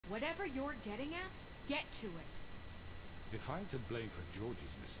Whatever you're getting at, get to it. If I'm to blame for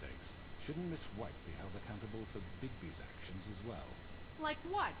Georgie's mistakes, shouldn't Miss White be held accountable for Bigby's actions as well? Like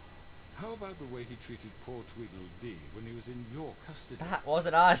what? How about the way he treated poor Tweedledee when he was in your custody? That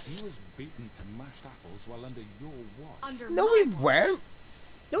wasn't us. He was beaten to mashed apples while under your watch. Under No, my we weren't.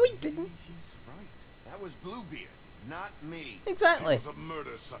 No, we didn't. He's right. That was Bluebeard, not me. Exactly. He was a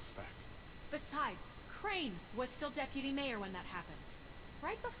murder suspect. Besides, Crane was still deputy mayor when that happened.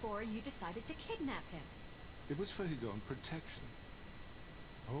 Right before you decided to kidnap him. It was for his own protection.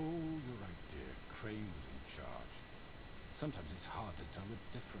 Oh, you're right, dear. Crane was in charge. Sometimes it's hard to tell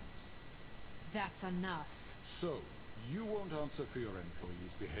the difference. That's enough. So, you won't answer for your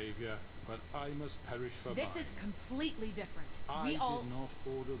employees' behavior, but I must perish for This mine. is completely different. I We all... did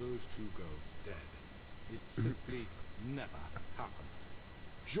not order those two girls dead. It simply never happened.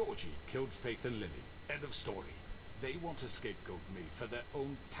 Georgie killed Faith and Lily. End of story. They want to scapegoat me for their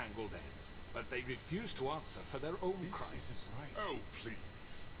own tangled ends, but they refuse to answer for their own crimes. This isn't right. Oh,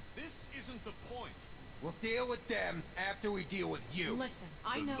 please. This isn't the point. We'll deal with them after we deal with you. Listen,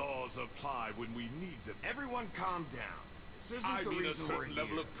 I The know... laws apply when we need them. Everyone calm down. This isn't I the mean, a reason we're certain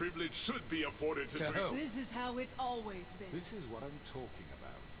level here. of privilege should be afforded to who? This is how it's always been. This is what I'm talking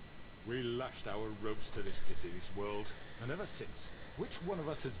about. We lashed our ropes to this diseased world, and ever since, which one of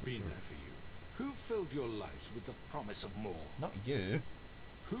us has been there for you? Who filled your lives with the promise of more? Not you.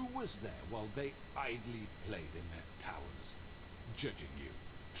 Who was there while they idly played in their towers, judging you,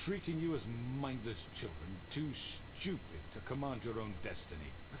 treating you as mindless children, too stupid to command your own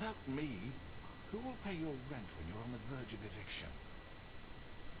destiny? Without me, who will pay your rent when you're on the verge of eviction?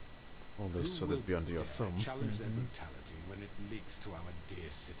 All this so Who they'd be will under your dare thumb. challenge their brutality when it leaks to our dear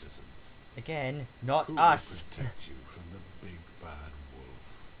citizens? Again, not Who us. will protect you from the big bad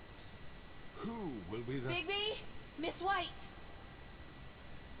wolf? Who will be the... Bigby! Miss White!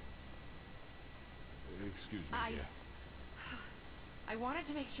 Excuse me, dear. I wanted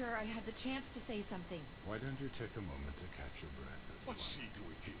to make sure I had the chance to say something. Why don't you take a moment to catch your breath? What's she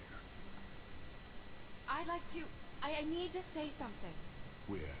doing here? I'd like to... I need to say something.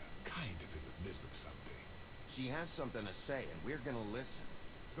 We're kind of in the middle of something. She has something to say, and we're gonna listen.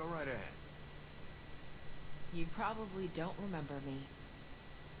 Go right ahead. You probably don't remember me.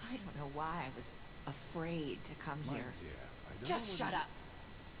 I don't know why I was afraid to come My here. dear, I don't Just know shut what up.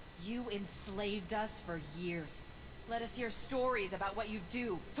 You enslaved us for years. Let us hear stories about what you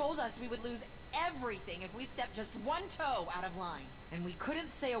do. Told us we would lose everything if we stepped just one toe out of line. And we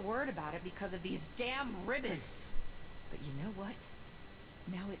couldn't say a word about it because of these damn ribbons. But you know what?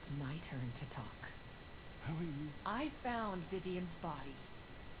 Now it's my turn to talk. How are you? I found Vivian's body.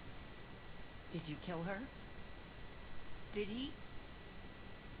 Did you kill her? Did he?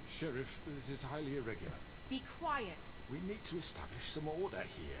 Sheriff, this is highly irregular. Be quiet. We need to establish some order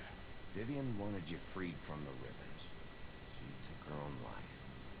here. Vivian wanted you freed from the ribbons. She took her own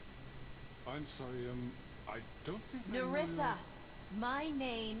life. I'm sorry, I don't think I know Nerissa. My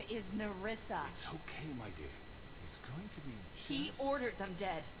name is Nerissa. It's okay, my dear. It's going to be just... He ordered them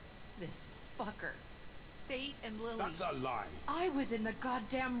dead. This fucker. Faith and Lily. That's a lie. I was in the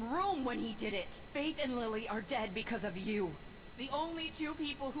goddamn room when he did it. Faith and Lily are dead because of you. The only two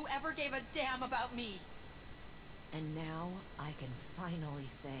people who ever gave a damn about me. And now I can finally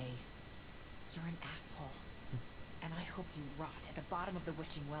say, you're an asshole. And I hope you rot at the bottom of the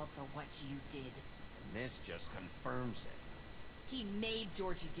witching well for what you did. And this just confirms it. He made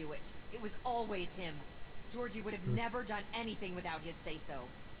Georgie do it. It was always him. Georgie would have never done anything without his say-so.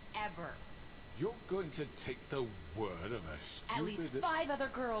 Ever. You're going to take the word of a stupid... At least 5 other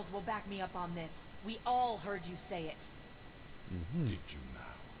girls will back me up on this. We all heard you say it. Did you now?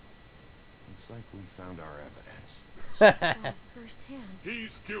 Looks like we found our evidence. Saw it firsthand.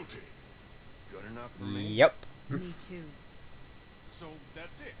 He's guilty. Good enough for me? Yep. Me too. So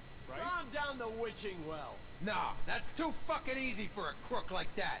that's it, right? Run down the witching well. Nah, that's too fucking easy for a crook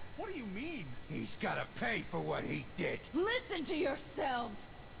like that. What do you mean? He's gotta pay for what he did. Listen to yourselves!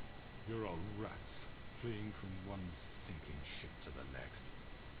 You're all rats, fleeing from one sinking ship to the next.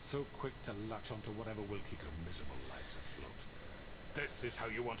 So quick to latch onto whatever will keep your miserable lives afloat. This is how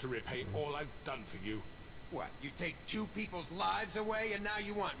you want to repay all I've done for you. What, you take 2 people's lives away and now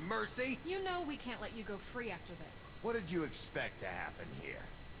you want mercy? You know we can't let you go free after this. What did you expect to happen here?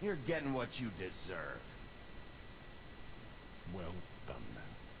 You're getting what you deserve. Well done,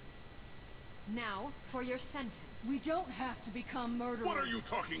 then. Now, for your sentence. We don't have to become murderers. What are you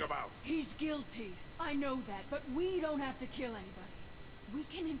talking about? He's guilty. I know that, but we don't have to kill anybody. We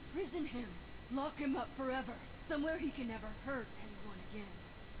can imprison him. Lock him up forever. Somewhere he can never hurt anyone again.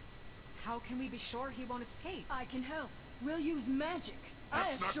 How can we be sure he won't escape? I can help. We'll use magic.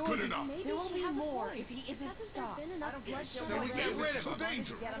 That's not assure good you, enough. Maybe There will she be has a more point. if he isn't Hasn't stopped. there been enough bloodshed So we already? get rid It's of too him.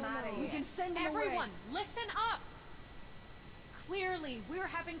 dangerous. Get him out of We here. can send him Everyone, away. listen up! Clearly, we're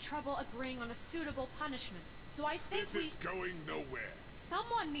having trouble agreeing on a suitable punishment. So I think This is going nowhere.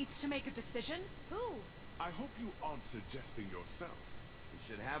 someone needs to make a decision. Who? I hope you aren't suggesting yourself. We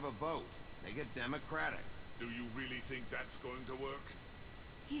should have a vote. Make it democratic. Do you really think that's going to work?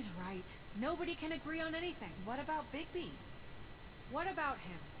 He's right. Nobody can agree on anything. What about Bigby? What about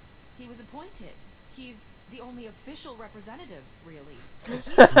him? He was appointed. He's the only official representative, really.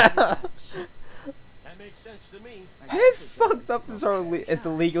 That makes sense to me. How fucked up is is the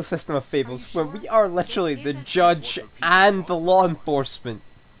legal system of Fables when we are literally the judge and the law enforcement?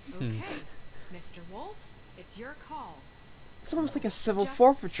 Okay, Mr. Wolf, it's your call. It's almost like a civil Just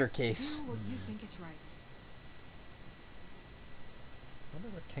forfeiture Do case. what you think is right. I wonder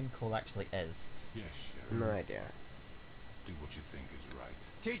where King Cole actually is. Yes, Sheriff. No idea. Do what you think is right.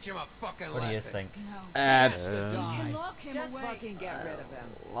 Teach him a fucking What do you lesson. think? No. Uh, We can lock him Just away. fucking get rid of him.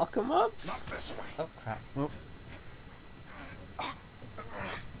 lock him up? Not this way. Oh crap.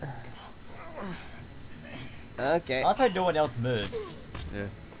 Okay. I love how no one else moves. Yeah.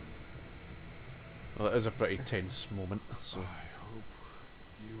 Well, it is a pretty tense moment, so. I hope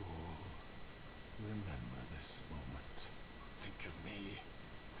you all remember this moment. Think of me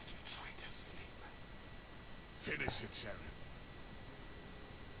when you try to sleep. Finish it, Sheriff.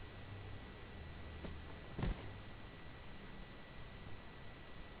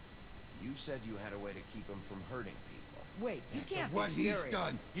 You said you had a way to keep him from hurting people. Wait, you can't What be he's serious.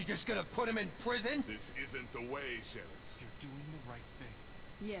 done, you just gonna put him in prison? This isn't the way, Sheriff. You're doing the right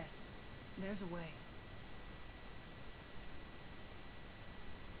thing. Yes, there's a way.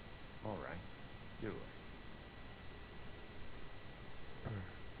 All right. Do it.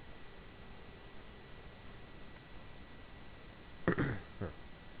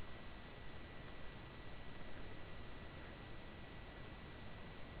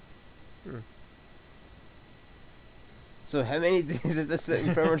 So how many days is this that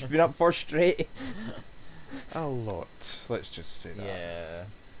you've pretty much been up for straight? A lot. Let's just say that. Yeah.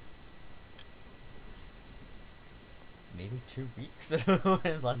 Maybe 2 weeks. I don't know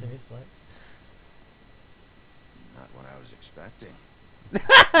when the last time we slept. Not what I was expecting.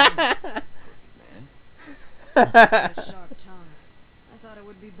 Man. Got a sharp tongue. I thought it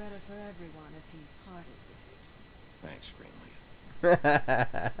would be better for everyone if he parted with Thanks, Greenleaf.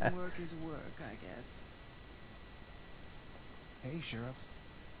 it. Work is work, I guess. Hey, Sheriff.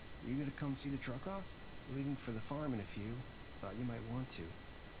 You gonna come see the truck off? Leaving for the farm in a few. Thought you might want to.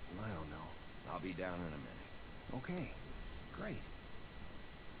 I don't know. I'll be down in a minute. Okay. Great.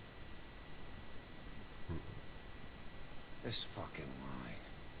 This fucking line.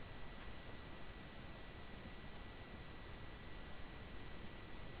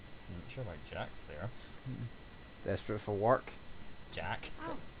 I'm not sure why Jack's there. Desperate for work. Jack.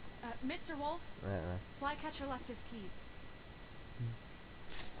 Oh, Mr. Wolf, Uh, Flycatcher left his keys.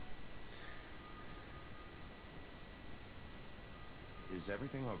 Is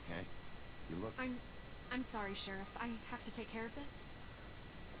everything okay? You look... I'm sorry, Sheriff. I have to take care of this.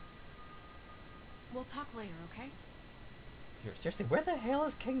 We'll talk later, okay? Seriously, where the hell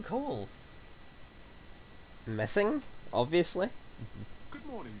is King Cole? missing, obviously. Good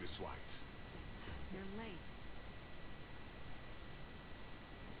morning, Miss White. You're late.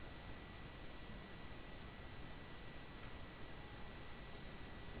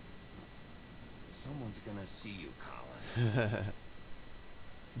 Someone's gonna see you, Colin.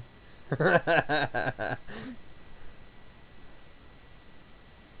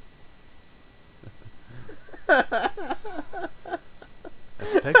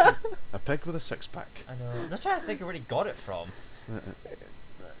 A pig with a six-pack. I know. I'm just trying to think of where he got it from.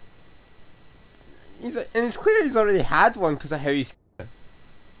 And it's clear he's already had one because of how he's.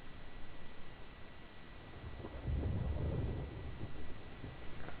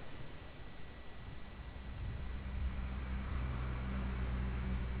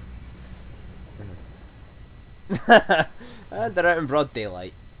 And they're out in broad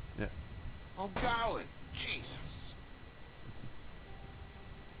daylight. Yeah. Oh, Colin! Jesus!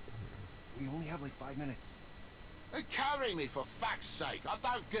 We only have like 5 minutes. Hey, carry me for fuck's sake! I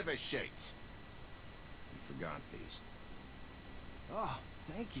don't give a shit! You forgot these. Oh,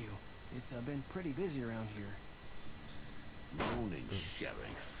 thank you. It's been pretty busy around here. Morning,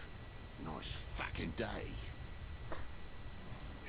 Sheriff. Nice fucking day.